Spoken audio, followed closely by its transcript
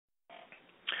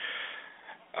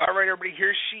All right, everybody,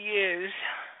 here she is,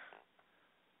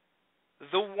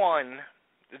 the one,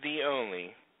 the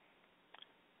only,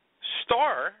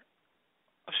 star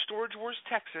of Storage Wars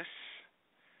Texas,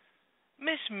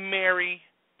 Miss Mary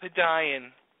Padian.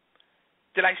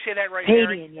 Did I say that right,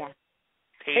 Mary? Padian, yes.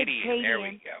 Padian, there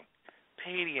we go.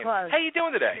 Padian. Close. How you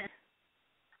doing today?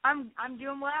 I'm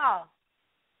doing well.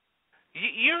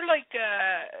 You're like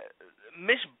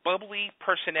Miss Bubbly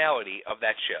personality of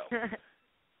that show.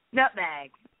 Nutbag.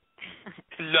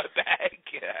 Nutbag.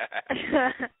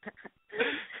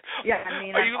 Yeah, I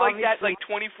mean, are you like that, like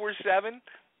 24/7?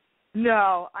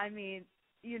 No, I mean,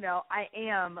 I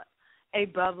am a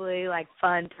bubbly, like,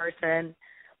 fun person,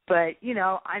 but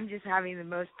I'm just having the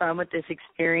most fun with this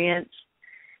experience,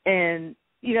 and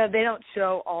they don't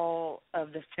show all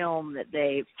of the film that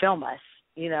they film us.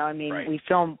 I mean, right. We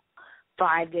film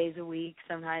 5 days a week,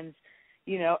 sometimes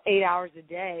 8 hours a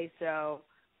day, so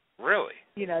really,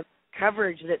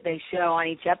 coverage that they show on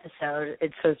each episode,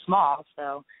 it's so small.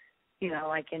 So,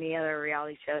 like any other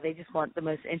reality show, they just want the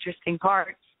most interesting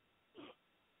parts.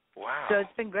 Wow. So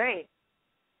it's been great.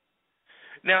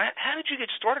 Now, how did you get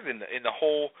started in the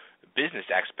whole business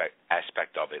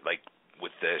aspect of it, like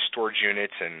with the storage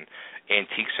units and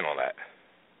antiques and all that?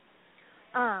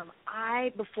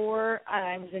 Before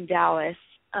I was in Dallas,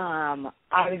 I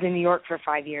was in New York for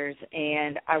 5 years,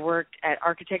 and I worked at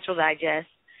Architectural Digest.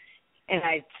 And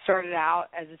I started out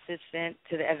as assistant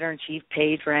to the editor-in-chief,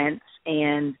 Paige Rents,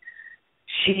 and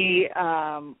she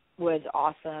was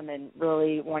awesome and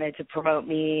really wanted to promote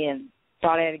me and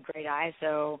thought I had a great eye.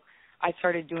 So I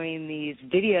started doing these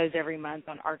videos every month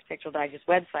on Architectural Digest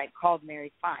website called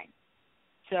Mary Finds.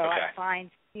 So okay. I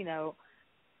find,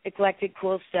 eclectic,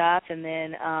 cool stuff, and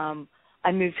then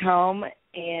I moved home,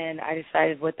 and I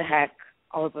decided, what the heck,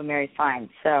 I'll open Mary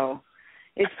Finds. So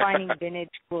it's finding vintage,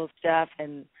 cool stuff,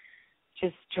 and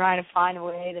just trying to find a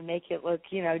way to make it look,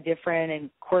 different and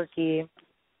quirky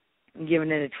and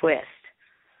giving it a twist.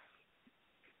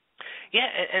 Yeah,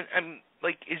 and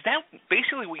like, is that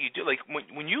basically what you do? Like,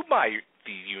 when you buy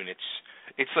these units,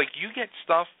 it's like you get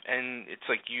stuff and it's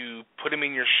like you put them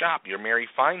in your shop, your Mary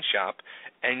Fine shop,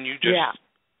 and you just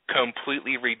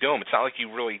completely redo them. It's not like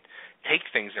you really take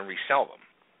things and resell them,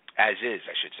 as is,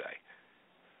 I should say.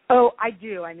 Oh, I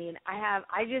do. I mean,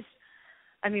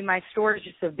 my store is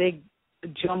just a big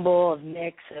jumble of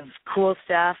mix of cool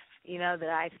stuff, that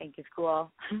I think is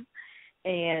cool,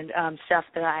 and stuff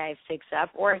that I fix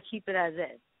up or I keep it as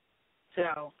is.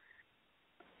 So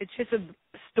it's just a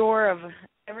store of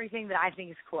everything that I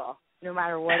think is cool, no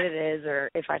matter what it is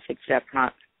or if I fix it up or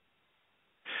not.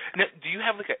 Now, do you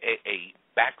have like a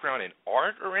background in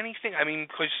art or anything? I mean,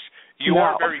 because you No.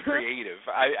 are very creative.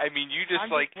 I mean, you just I'm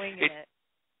like just winging it.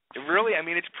 Really, I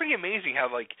mean, it's pretty amazing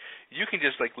how like you can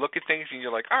just like look at things and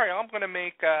you're like, all right, I'll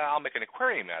make an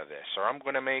aquarium out of this, or I'm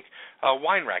going to make a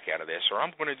wine rack out of this, or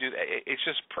I'm going to do that. It's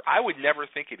just I would never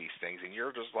think of these things, and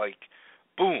you're just like,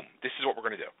 boom, this is what we're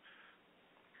going to do.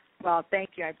 Well, thank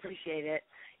you. I appreciate it.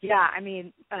 Yeah, I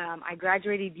mean, I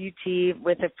graduated UT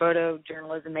with a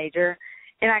photojournalism major,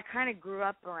 and I kind of grew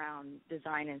up around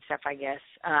design and stuff, I guess.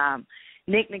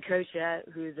 Nick Nicosia,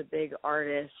 who's a big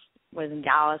artist, was in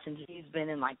Dallas, and he's been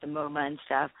in, like, the MoMA and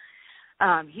stuff.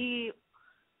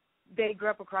 They grew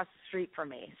up across the street from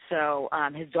me. So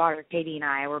his daughter, Katie, and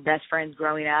I were best friends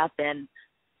growing up, and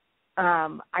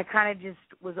I kind of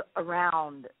just was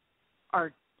around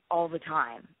art all the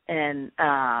time. And,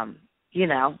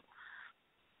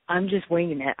 I'm just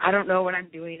winging it. I don't know what I'm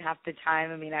doing half the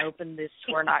time. I mean, I opened this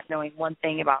store not knowing one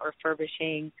thing about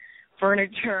refurbishing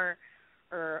furniture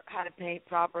or how to paint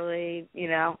properly.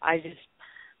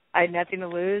 I had nothing to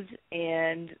lose,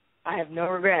 and I have no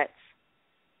regrets.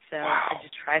 So wow. I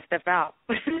just try stuff out.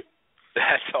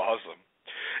 That's awesome.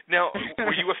 Now,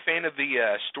 were you a fan of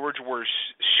the Storage Wars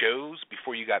shows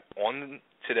before you got on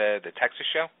to the Texas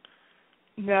show?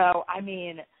 No, I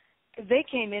mean, they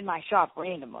came in my shop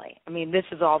randomly. I mean, this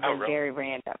has all been really? very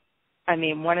random. I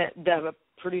mean, the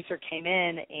producer came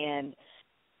in, and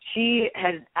she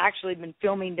had actually been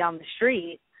filming down the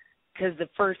street, because the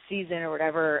first season or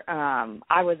whatever,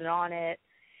 I wasn't on it,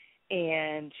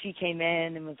 and she came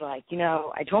in and was like,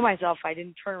 I told myself if I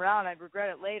didn't turn around, I'd regret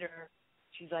it later.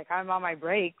 She's like, I'm on my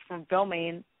break from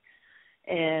filming,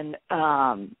 and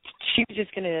she was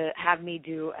just going to have me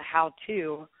do a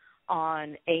how-to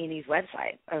on A&E's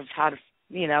website of how to,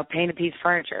 paint a piece of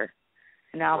furniture,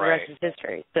 and now the rest is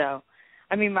history. So,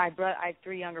 I mean, I have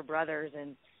 3 younger brothers,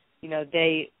 and,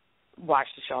 they watch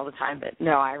the show all the time, but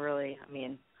no,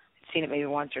 seen it maybe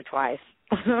once or twice.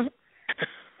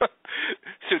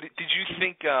 So did you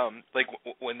think,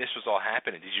 when this was all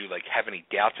happening, did you, have any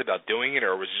doubts about doing it,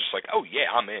 or was it just like, oh,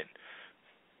 yeah, I'm in?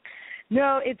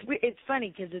 No, it's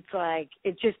funny because it's like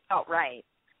it just felt right.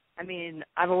 I mean,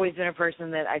 I've always been a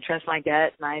person that I trust my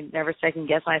gut and I never second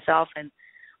guess myself. And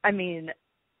I mean,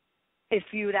 if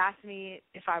you would ask me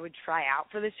if I would try out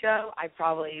for the show, I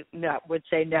probably would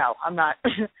say no. I'm not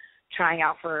trying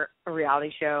out for a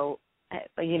reality show,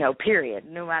 period,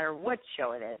 no matter what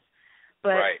show it is. But,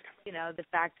 right. The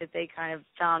fact that they kind of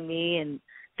found me and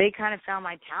they kind of found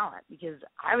my talent because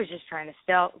I was just trying to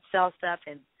sell stuff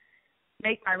and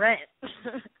make my rent.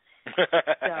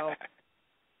 So.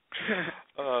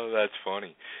 Oh, that's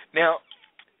funny. Now,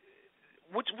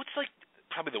 what's like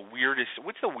probably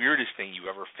what's the weirdest thing you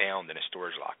ever found in a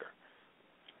storage locker?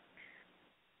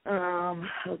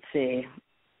 Let's see.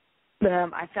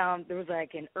 I found there was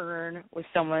like an urn with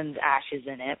someone's ashes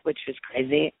in it, which was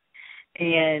crazy.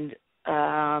 And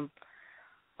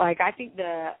I think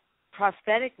the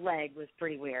prosthetic leg was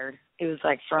pretty weird. It was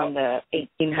like from the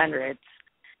 1800s.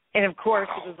 And of course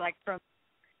it was like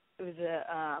it was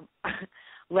a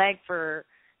leg for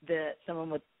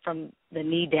someone from the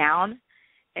knee down.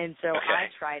 And so I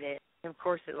tried it. And of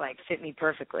course it like fit me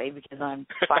perfectly because I'm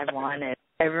 5'1" and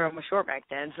everyone was short back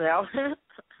then. So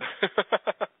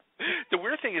the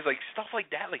weird thing is like stuff like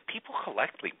that, like people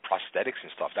collect like prosthetics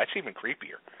and stuff. That's even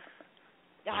creepier.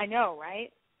 I know,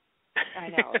 right? I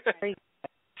know. It's crazy to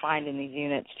find in these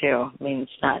units too. I mean,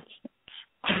 it's nuts.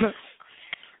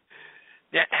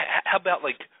 Yeah, how about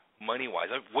like money-wise?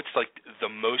 What's like the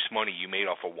most money you made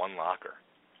off of one locker?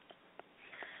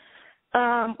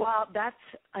 Well, that's,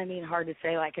 hard to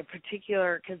say, like a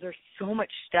particular, because there's so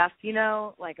much stuff,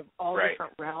 like of all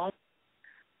different realms.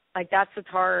 Like that's what's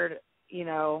hard,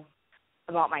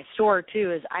 about my store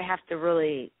too, is I have to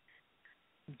really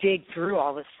dig through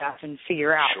all this stuff and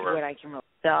figure out what I can really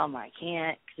sell and what I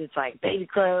can't, because it's like baby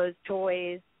clothes,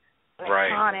 toys,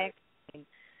 electronics. Right.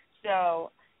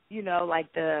 So,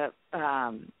 like the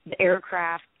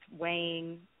aircraft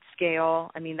weighing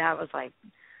scale, that was like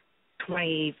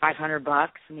 $2,500.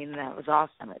 That was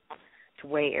awesome to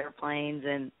weigh airplanes.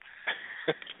 And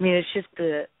it's just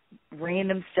the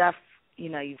random stuff,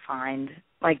 you find,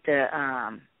 like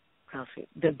the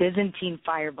Byzantine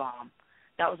firebomb.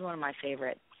 That was one of my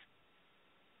favorites.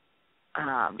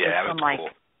 That was cool.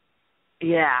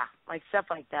 Yeah, like stuff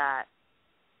like that.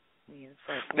 It's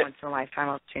like once in a lifetime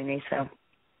opportunity. So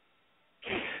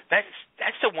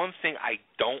that's the one thing I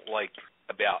don't like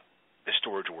about the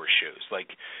Storage Wars shows. Like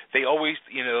they always,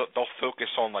 they'll focus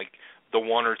on like the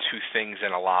one or two things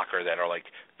in a locker that are like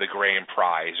the grand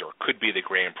prize or could be the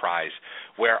grand prize.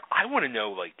 Where I want to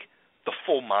know like the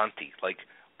full Monty. Like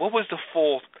what was the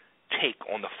full take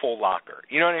on the full locker?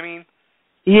 You know what I mean?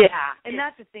 Yeah, and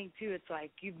that's the thing too. It's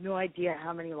like you have no idea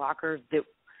how many lockers that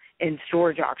in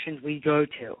storage auctions we go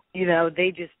to.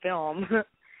 They just film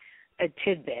a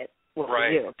tidbit what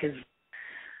we do because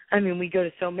we go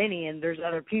to so many and there's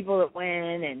other people that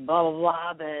win and blah blah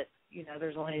blah. But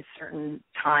there's only a certain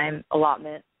time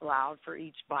allotment allowed for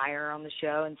each buyer on the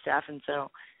show and stuff, and so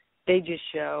they just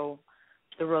show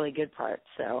the really good parts.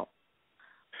 So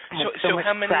so much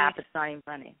how many, crap, it's not even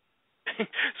funny.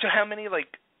 So how many, like,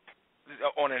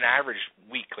 on an average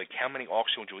week, like how many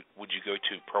auctions would you go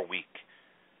to per week?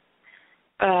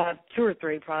 2 or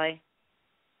 3 probably.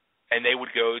 And they would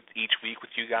go each week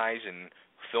with you guys and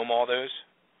film all those?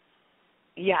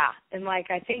 Yeah, and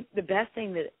like I think the best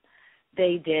thing that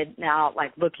they did now,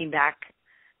 like looking back,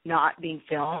 not being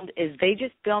filmed, is they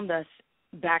just filmed us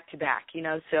back to back.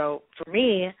 So for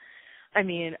me, I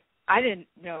didn't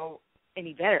know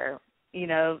any better,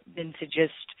 than to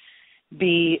just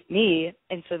be me,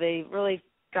 and so they really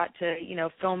got to,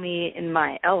 film me in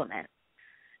my element.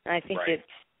 And I think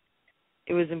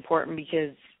it was important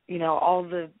because, all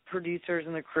the producers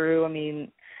and the crew,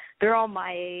 they're all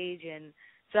my age, and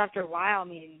so after a while,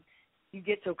 you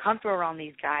get so comfortable around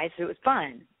these guys, so it was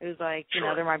fun. It was like,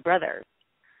 they're my brothers.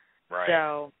 Right.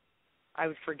 So I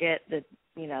would forget that,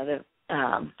 the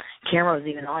camera was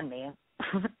even on me.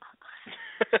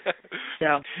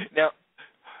 So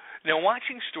Now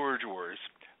watching Storage Wars,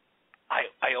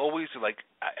 I always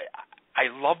I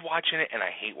love watching it and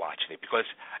I hate watching it because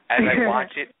as I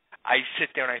watch it, I sit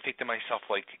there and I think to myself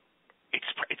like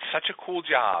it's such a cool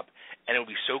job and it would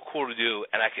be so cool to do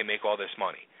and I can make all this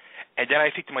money. And then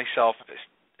I think to myself,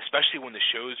 especially when the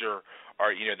shows are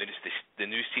the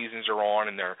new seasons are on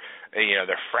and they're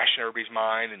fresh in everybody's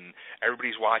mind and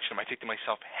everybody's watching them, I think to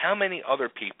myself, how many other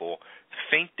people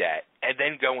think that and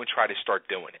then go and try to start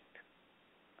doing it?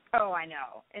 Oh, I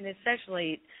know. And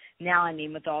especially now,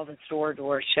 with all the Storage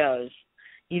Wars shows,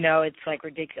 it's like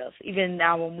ridiculous. Even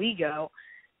now when we go,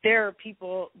 there are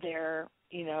people there,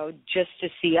 just to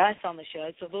see us on the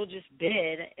show. So they'll just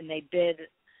bid, and they bid,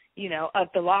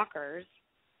 up the lockers.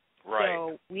 Right.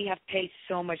 So we have to pay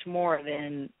so much more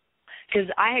than, because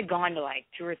I had gone to like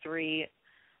 2 or 3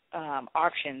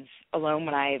 auctions alone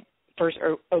when I first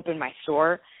opened my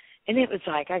store, and it was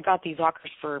like I got these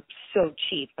lockers for so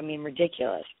cheap. I mean,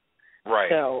 ridiculous. Right.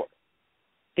 So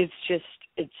it's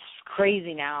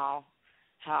crazy now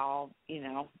how,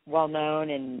 well known,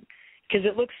 and because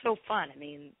it looks so fun. I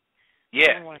mean,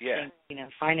 yeah, I want to think,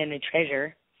 finding a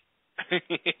treasure.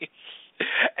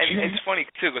 And it's funny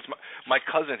too, because my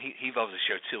cousin he loves the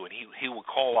show too, and he would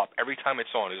call up every time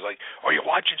it's on. He's like, "Are you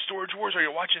watching Storage Wars? Are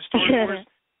you watching Storage Wars?"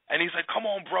 And he's like, "Come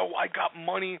on, bro, I got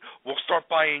money. We'll start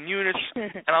buying units."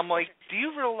 And I'm like, "Do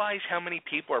you realize how many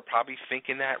people are probably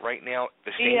thinking that right now,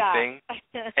 the same thing,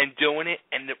 and doing it?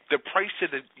 And the price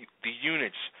of the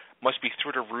units must be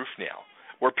through the roof now.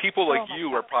 Where people like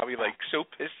you are probably like so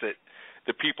pissed at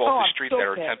the people off the street that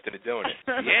are attempting to doing it.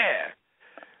 Yeah."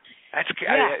 That's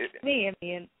me. I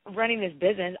mean, running this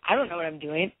business, I don't know what I'm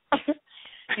doing.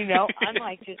 I'm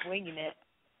like just winging it,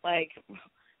 like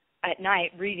at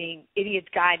night reading Idiot's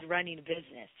Guide to Running a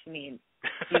Business. I mean,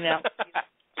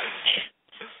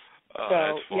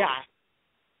 Oh, so yeah.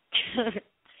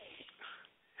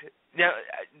 Now,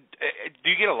 do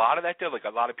you get a lot of that though? Like a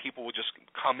lot of people will just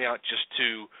come out just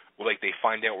to, like they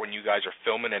find out when you guys are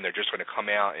filming and they're just going to come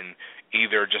out and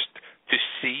either just to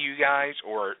see you guys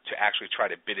or to actually try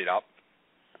to bid it up?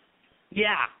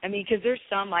 Yeah, I mean, because there's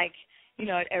some like,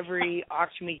 at every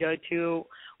auction we go to,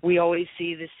 we always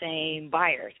see the same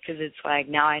buyers because it's like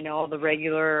now I know all the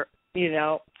regular,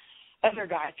 other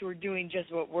guys who are doing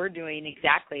just what we're doing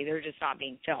exactly. They're just not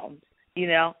being filmed,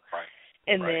 Right.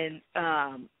 And right.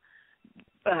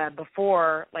 then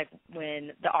before, like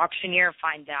when the auctioneer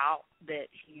finds out that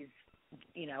he's,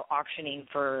 auctioning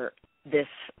for this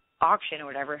auction or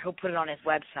whatever, he'll put it on his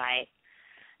website.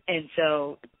 And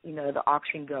so, the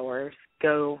auction goers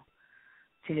go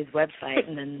to his website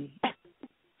and then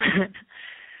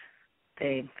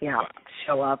they,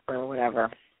 show up or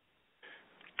whatever.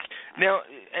 Now,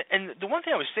 and the one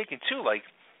thing I was thinking too, like,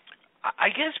 I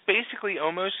guess basically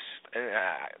almost,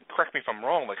 correct me if I'm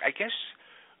wrong, like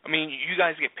I mean, you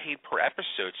guys get paid per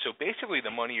episode, so basically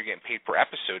the money you're getting paid per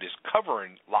episode is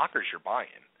covering lockers you're buying.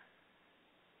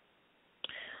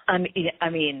 I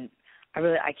mean,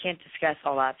 I can't discuss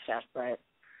all that stuff, but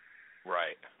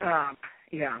right.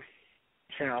 Yeah.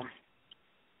 So.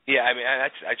 Yeah, I mean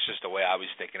that's just the way I was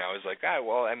thinking. I was like,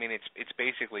 well, I mean it's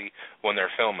basically when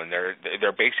they're filming, they're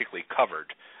basically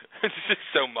covered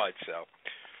so much. So.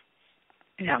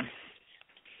 Yeah.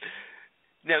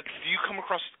 Now, do you come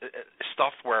across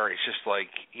stuff where it's just like,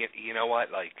 you know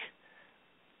what, like,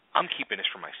 I'm keeping this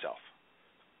for myself.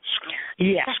 Screw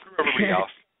everybody else.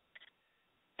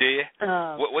 Do you?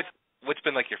 What's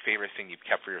been like your favorite thing you've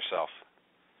kept for yourself?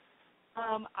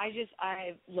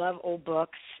 I love old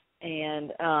books,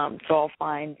 and so I'll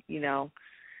find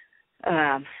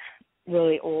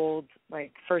really old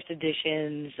like first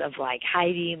editions of like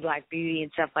Heidi and Black Beauty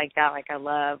and stuff like that. Like I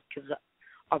love because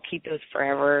I'll keep those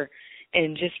forever,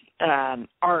 and just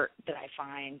art that I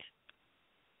find,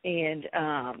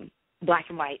 and black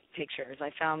and white pictures.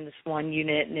 I found this one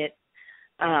unit, and it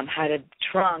had a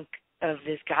trunk of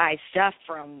this guy's stuff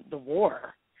from the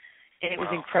war, and it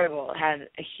was incredible. It had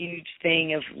a huge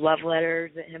thing of love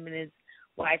letters that him and his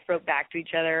wife wrote back to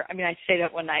each other. I mean, I stayed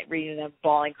up one night reading them,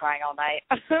 bawling, crying all night.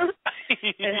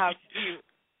 And how cute.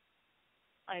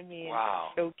 I mean,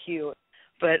 so cute.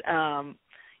 But,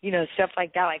 stuff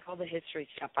like that, like all the history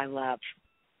stuff I love.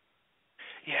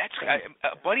 Yeah,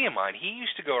 a buddy of mine, he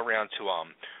used to go around to,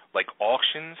 like,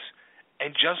 auctions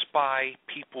and just buy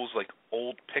people's, like,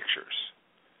 old pictures.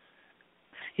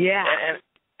 Yeah.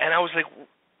 And I was like,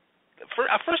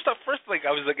 first, like,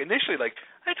 I was like, initially, like,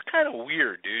 that's kind of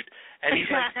weird, dude. And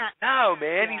he's like, no,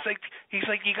 man. Yeah. He's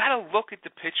like, you got to look at the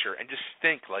picture and just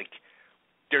think, like,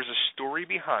 there's a story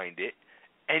behind it,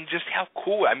 and just how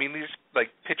cool. I mean, these, like,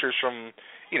 pictures from,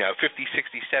 50,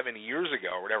 60, 70 years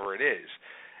ago or whatever it is.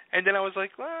 And then I was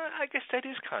like, well, I guess that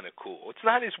is kind of cool. It's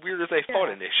not as weird as I thought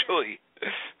initially.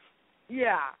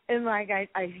 Yeah, and, like, I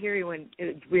hear you when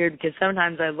it's weird because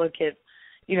sometimes I look at,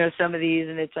 some of these,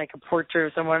 and it's like a portrait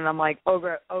of someone, and I'm like, oh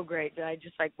great, did I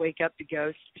just, like, wake up to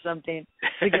ghosts or something?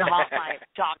 Like, gonna haunt my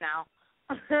top now.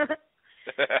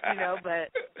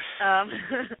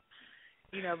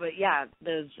 But yeah,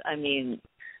 those, I mean,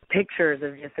 pictures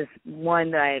of just this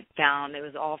one that I found, it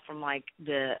was all from, like,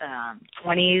 the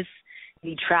 20s.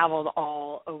 He traveled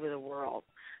all over the world.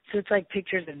 So it's, like,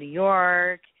 pictures of New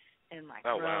York and, like,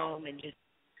 Rome and just,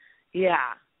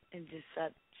 and just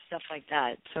that stuff like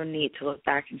that. It's so neat to look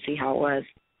back and see how it was.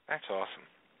 That's awesome.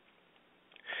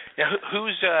 Now,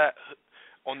 who's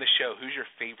on the show, who's your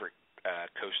favorite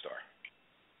co-star?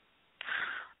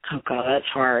 Oh God, that's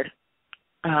hard.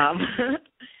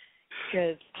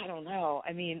 Because I don't know.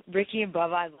 I mean, Ricky and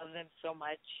Bubba, I love them so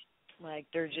much. Like,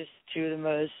 they're just two of the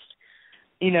most,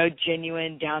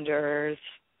 genuine, down to earth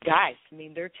guys. I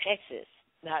mean, they're Texas.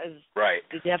 That is right.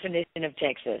 The definition of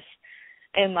Texas,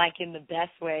 and like in the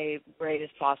best way,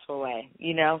 greatest possible way.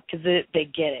 Because they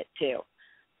get it too.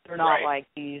 They're not right. like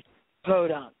these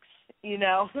podunks.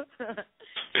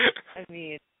 I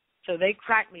mean, so they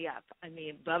crack me up. I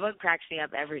mean, Bubba cracks me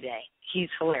up every day. He's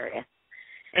hilarious.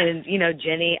 And,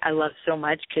 Jenny, I love so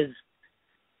much because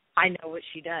I know what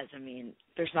she does. I mean,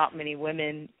 there's not many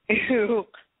women who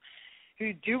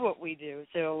do what we do.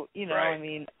 So, right. I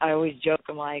mean, I always joke,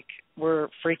 I'm like, we're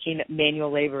freaking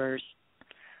manual laborers.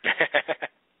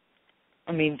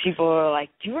 I mean, people are like,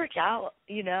 do you work out?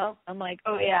 I'm like,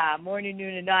 oh, yeah, morning,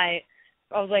 noon, and night.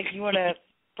 I was like, you want to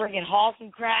freaking haul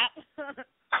some crap?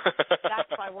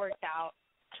 That's my workout.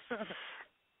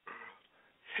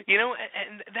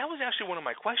 And that was actually one of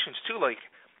my questions, too. Like,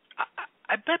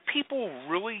 I bet people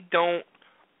really don't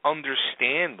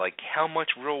understand, like, how much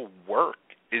real work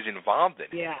is involved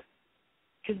in it. Yeah.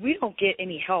 Because we don't get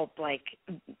any help, like,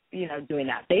 doing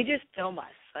that. They just film us.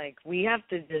 Like, we have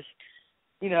to just,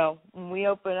 when we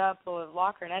open up a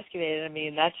locker and excavate it, I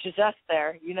mean, that's just us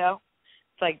there, It's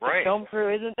like right. The film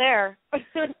crew isn't there.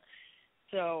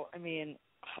 So, I mean,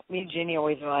 me and Jenny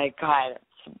always are like, God,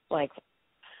 like,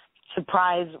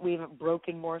 surprised we haven't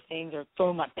broken more things or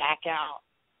thrown my back out.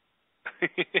 I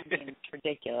mean, it's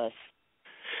ridiculous.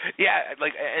 Yeah,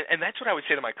 like, and that's what I would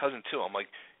say to my cousin too. I'm like,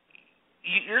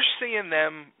 you're seeing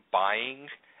them buying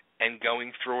and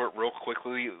going through it real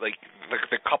quickly, like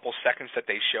the couple seconds that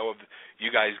they show of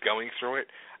you guys going through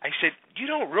it. I said, you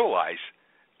don't realize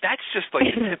that's just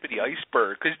like the tip of the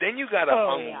iceberg, because then you got to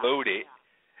unload it.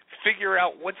 Figure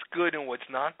out what's good and what's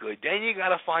not good. Then you got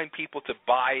to find people to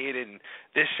buy it and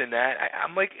this and that.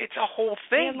 I'm like, it's a whole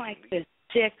thing. And like the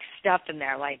sick stuff in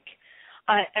there. Like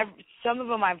some of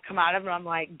them I've come out of and I'm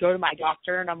like, go to my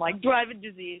doctor and I'm like, do I have a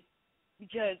disease?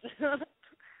 Because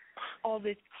all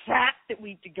this crap that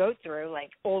we have to go through,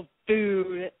 like old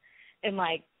food and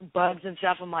like bugs and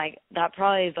stuff. I'm like, that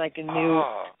probably is like a new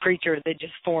creature that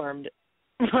just formed.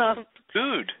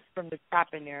 Food from the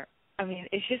crap in there. I mean,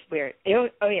 it's just weird.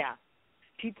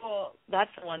 People,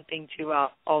 that's the one thing, too,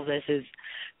 about all this is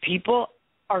people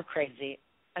are crazy.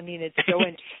 I mean, it's so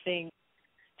interesting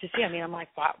to see. I mean, I'm like,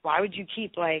 why would you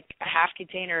keep, like, a half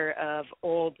container of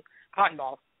old cotton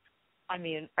balls? I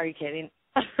mean, are you kidding?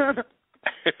 So,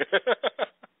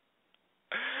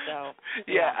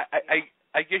 yeah,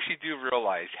 I guess you do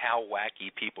realize how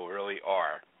wacky people really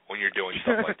are when you're doing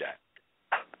stuff like that.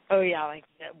 Oh, yeah, like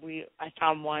I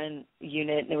found one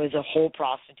unit, and it was a whole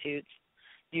prostitute's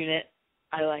unit.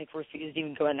 I, like, refused to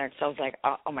even go in there because I was like,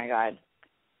 oh, my God,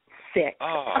 sick.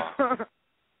 Oh.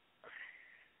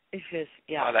 It's just,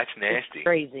 yeah. Oh, that's nasty. It's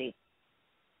crazy.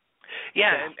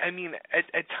 Yeah, and I mean,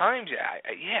 at times,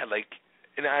 yeah, like,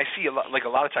 and I see a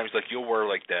lot of times, like, you'll wear,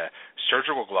 like, the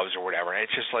surgical gloves or whatever, and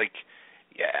it's just like,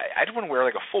 yeah, I'd want to wear,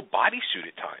 like, a full bodysuit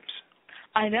at times.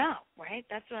 I know, right?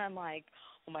 That's when I'm like,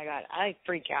 oh, my God, I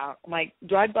freak out. I'm like,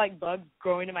 do I have, like, bugs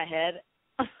growing in my head?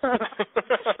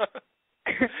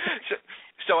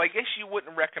 So I guess you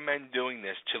wouldn't recommend doing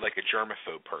this to, like, a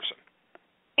germaphobe person.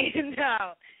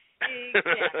 No,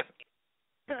 exactly.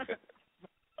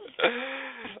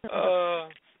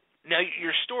 Now,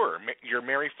 your store, your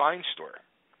Mary Fine store.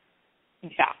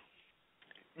 Yeah.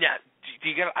 Yeah. Do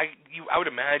you get? I would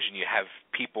imagine you have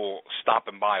people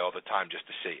stopping by all the time just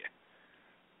to see you.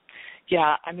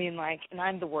 Yeah, I mean, like, and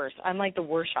I'm the worst. I'm like the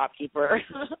worst shopkeeper.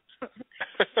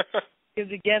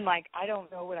 Because again, like, I don't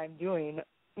know what I'm doing.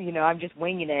 You know, I'm just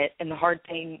winging it. And the hard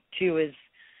thing too is,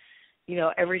 you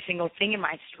know, every single thing in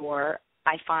my store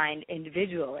I find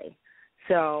individually.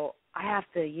 So I have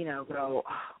to, you know, go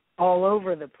all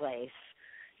over the place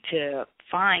to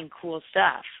find cool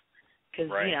stuff. Because,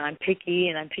 right. you know, I'm picky,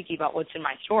 and I'm picky about what's in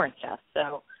my store and stuff.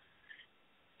 So,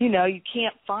 you know, you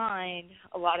can't find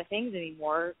a lot of things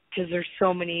anymore because there's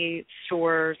so many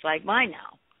stores like mine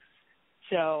now.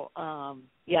 So,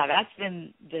 yeah, that's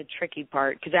been the tricky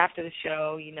part because after the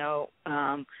show, you know,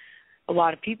 a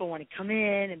lot of people want to come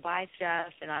in and buy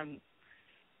stuff, and I'm,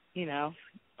 you know,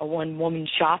 a one-woman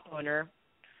shop owner.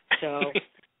 So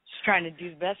just trying to do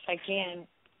the best I can,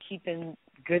 keeping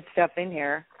good stuff in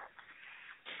here.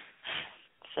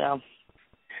 So.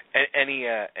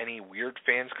 Any weird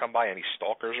fans come by? Any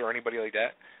stalkers or anybody like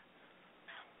that?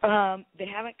 They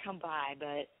haven't come by,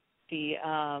 but the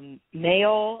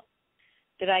mail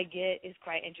that I get is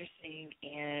quite interesting,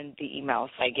 and the emails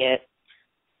I get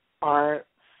are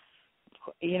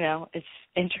it's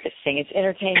interesting. It's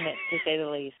entertainment, to say the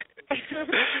least.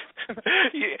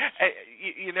 Yeah,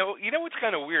 you know what's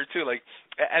kind of weird too. Like,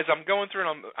 as I'm going through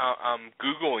and I'm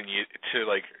googling you to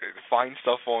like find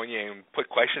stuff on you and put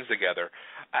questions together.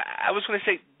 I was going to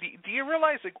say, do you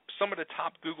realize like some of the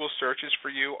top Google searches for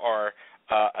you are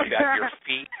about your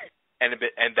feet and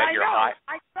that you're high?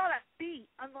 I saw that feet.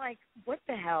 I'm like, what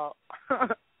the hell?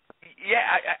 Yeah,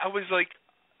 I was like,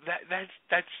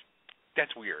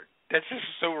 that's weird. That's just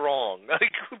so wrong.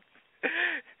 Like,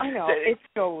 I know, it's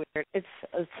so weird. It's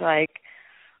like,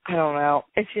 I don't know.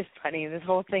 It's just funny. This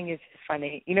whole thing is just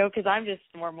funny, because I'm just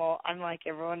normal. I'm like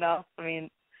everyone else. I mean,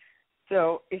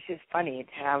 so it's just funny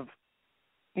to have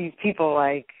these people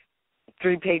like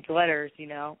 3-page letters,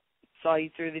 saw you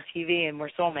through the TV and we're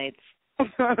soulmates.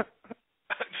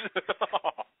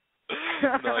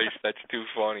 Nice. That's too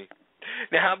funny.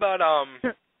 Now, how about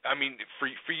I mean, for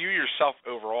you yourself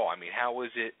overall, I mean, how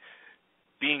is it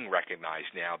being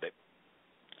recognized now that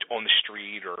on the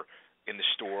street or in the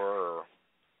store? Or...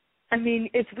 I mean,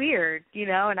 it's weird,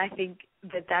 and I think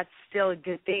that that's still a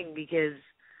good thing because,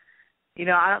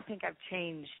 I don't think I've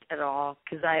changed at all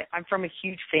because I'm from a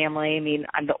huge family. I mean,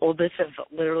 I'm the oldest of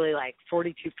literally like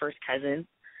 42 first cousins,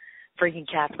 freaking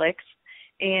Catholics.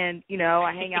 And,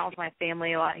 I hang out with my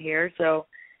family a lot here. So,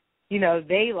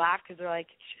 they laugh because they're like,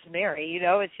 it's just Mary,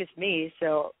 it's just me.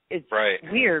 So it's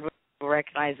weird when people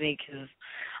recognize me because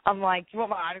I'm like, do you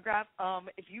want my autograph?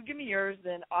 If you give me yours,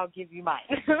 then I'll give you mine.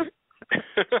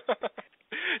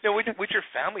 Now, what's your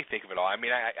family think of it all? I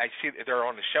mean, I see they're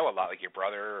on the show a lot, like your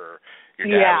brother or your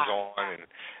dad was on.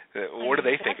 And what do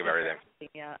they think of everything?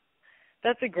 Yeah,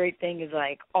 that's a great thing is,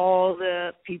 like, all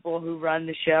the people who run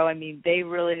the show, I mean, they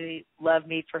really love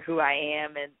me for who I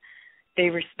am, and they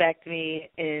respect me,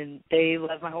 and they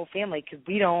love my whole family because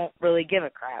we don't really give a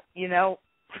crap,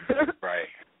 Right.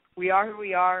 We are who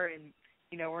we are, and,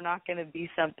 we're not going to be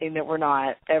something that we're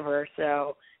not ever.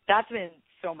 So that's been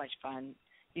so much fun.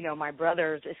 My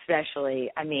brothers especially,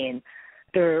 I mean,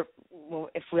 I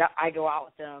go out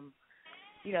with them,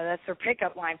 that's their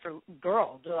pickup line for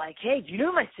girls. They're like, hey, do you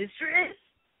know who my sister is?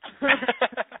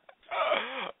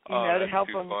 To help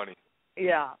them. Funny.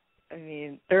 Yeah, I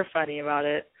mean, they're funny about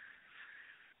it.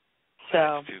 So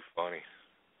that's too funny.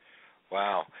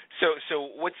 Wow. So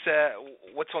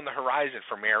what's on the horizon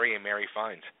for Mary and Mary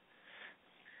Finds?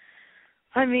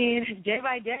 I mean, day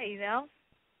by day,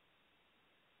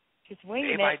 just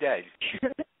winging it. Day by day.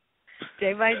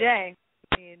 Day by day.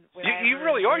 I mean, you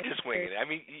really are just winging it. I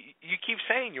mean, you keep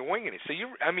saying you're winging it. So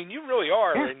you really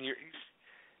are, and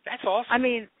that's awesome. I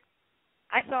mean,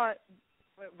 I thought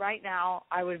right now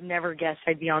I would have never guessed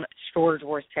I'd be on Storage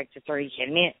Wars Texas. Are you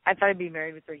kidding me? I thought I'd be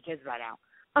married with 3 kids by now.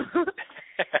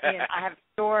 And I have a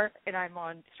store, and I'm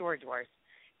on Storage Wars.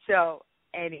 So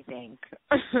anything.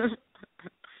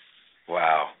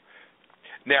 Wow.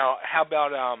 Now, how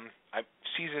about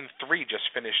season 3 just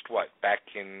finished, back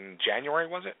in January,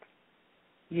 was it?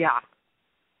 Yeah.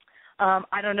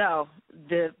 I don't know.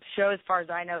 The show, as far as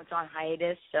I know, it's on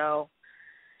hiatus, so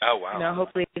oh, wow.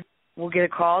 Hopefully we'll get a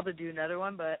call to do another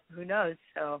one, but who knows?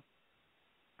 So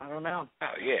I don't know.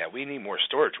 Oh, yeah, we need more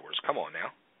Storage Wars. Come on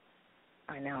now.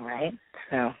 I know, right?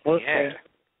 So we'll see.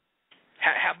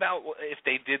 How about if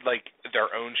they did, like,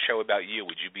 their own show about you?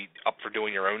 Would you be up for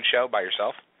doing your own show by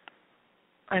yourself?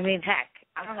 I mean, heck,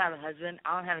 I don't have a husband.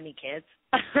 I don't have any kids.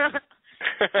 Why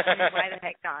the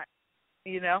heck not?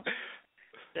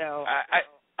 So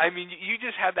I mean, you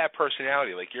just have that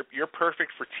personality. Like, you're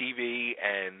perfect for TV,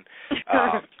 and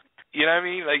you know what I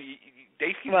mean? Like,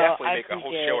 they can definitely make a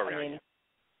whole show around you.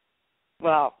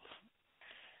 Well,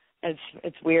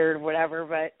 it's weird, whatever,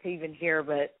 but to even hear,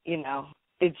 but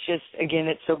it's just, again,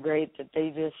 it's so great that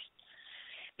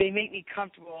they make me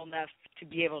comfortable enough to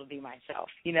be able to be myself,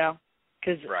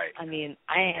 Because, I mean,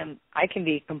 I can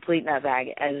be a complete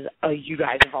nutbag, as you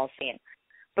guys have all seen.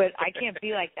 But I can't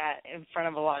be like that in front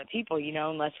of a lot of people,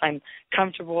 unless I'm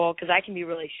comfortable, because I can be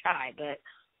really shy. But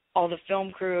all the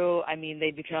film crew, I mean,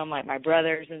 they become like my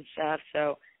brothers and stuff,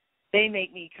 so they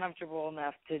make me comfortable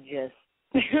enough to just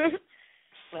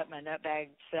let my nutbag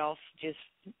self just,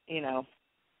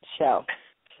 show.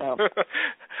 So,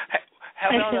 how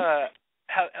about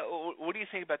what do you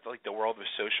think about the world of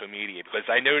social media? Because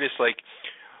I noticed, like,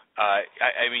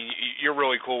 I mean, you're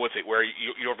really cool with it, where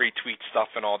you'll retweet stuff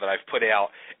and all that I've put out,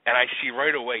 and I see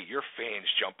right away your fans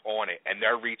jump on it and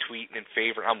they're retweeting and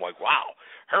favoring. I'm like, wow,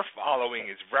 her following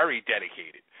is very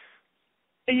dedicated.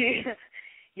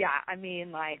 Yeah, I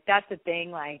mean, like, that's the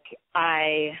thing. Like,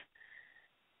 I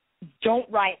don't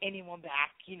write anyone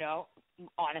back,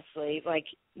 honestly. Like,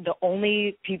 the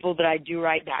only people that I do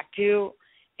write back to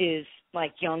is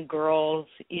like young girls,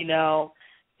 you know,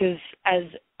 because as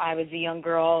I was a young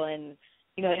girl and,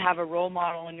 you know, to have a role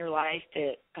model in your life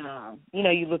that, you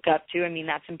know, you look up to, I mean,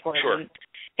 that's important.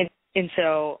 Sure. And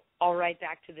so I'll write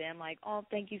back to them like, oh,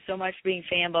 thank you so much for being a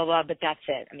fan, blah, blah, but that's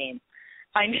it. I mean,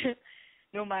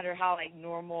 no matter how, like,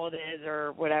 normal it is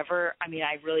or whatever, I mean,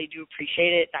 I really do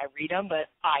appreciate it. I read them, but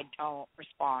I don't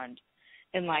respond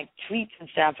in, like, tweets and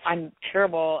stuff. I'm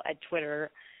terrible at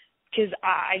Twitter because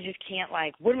I just can't,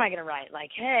 like, what am I going to write?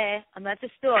 Like, hey, I'm at the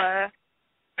store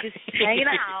just hanging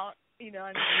out, you know,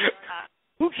 I mean,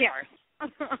 who cares?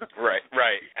 Right.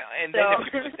 And then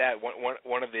if you put that,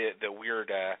 one of the weird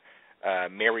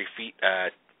Mary feet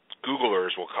Googlers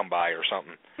will come by or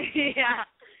something.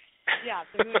 Yeah,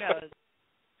 so who knows?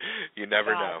 You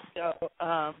never know.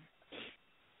 So,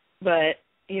 but,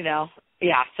 you know,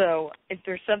 yeah, so if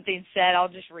there's something said, I'll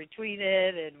just retweet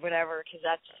it and whatever, because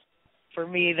that's, for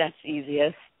me, that's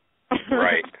easiest.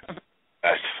 Right.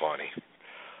 That's funny.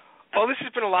 Well, this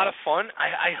has been a lot of fun.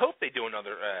 I hope they do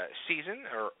another season,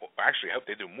 or actually I hope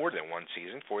they do more than one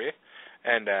season for you,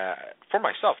 and for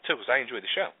myself, too, because I enjoy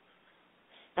the show.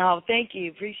 Oh, thank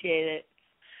you. Appreciate it.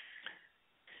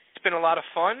 It's been a lot of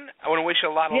fun. I want to wish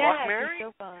you a lot of luck, Mary. Yeah,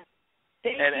 it's so fun.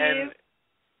 Thank you. And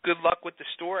good luck with the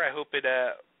store. I hope it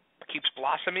keeps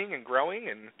blossoming and growing,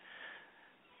 and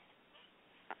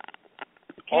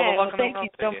all the luck in the world. Thank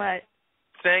you so much.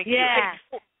 Thank you. Yeah.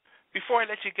 Hey, before I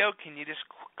let you go, can you just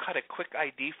cut a quick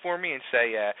ID for me and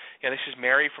say, this is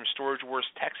Mary from Storage Wars,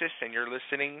 Texas, and you're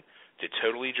listening to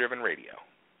Totally Driven Radio.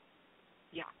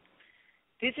 Yeah.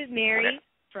 This is Mary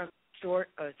from Start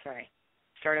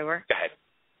over. Go ahead.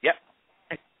 Yep.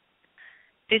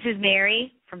 This is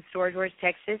Mary from Storage Wars,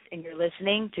 Texas, and you're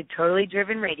listening to Totally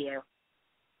Driven Radio.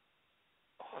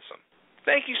 Awesome.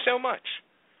 Thank you so much.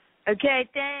 Okay,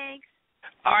 thanks.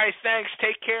 All right, thanks.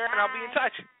 Take care, Bye. and I'll be in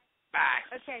touch. Bye.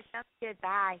 Okay, sounds good.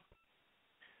 Bye.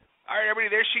 All right, everybody,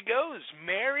 there she goes.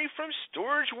 Mary from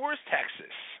Storage Wars,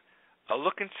 Texas. A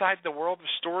look inside the world of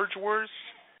Storage Wars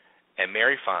and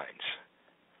Mary Finds.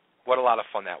 What a lot of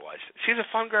fun that was. She's a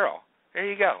fun girl. There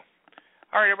you go.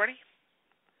 All right, everybody.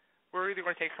 We're either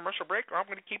going to take a commercial break or I'm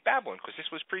going to keep babbling because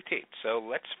this was pre-taped. So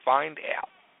let's find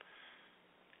out.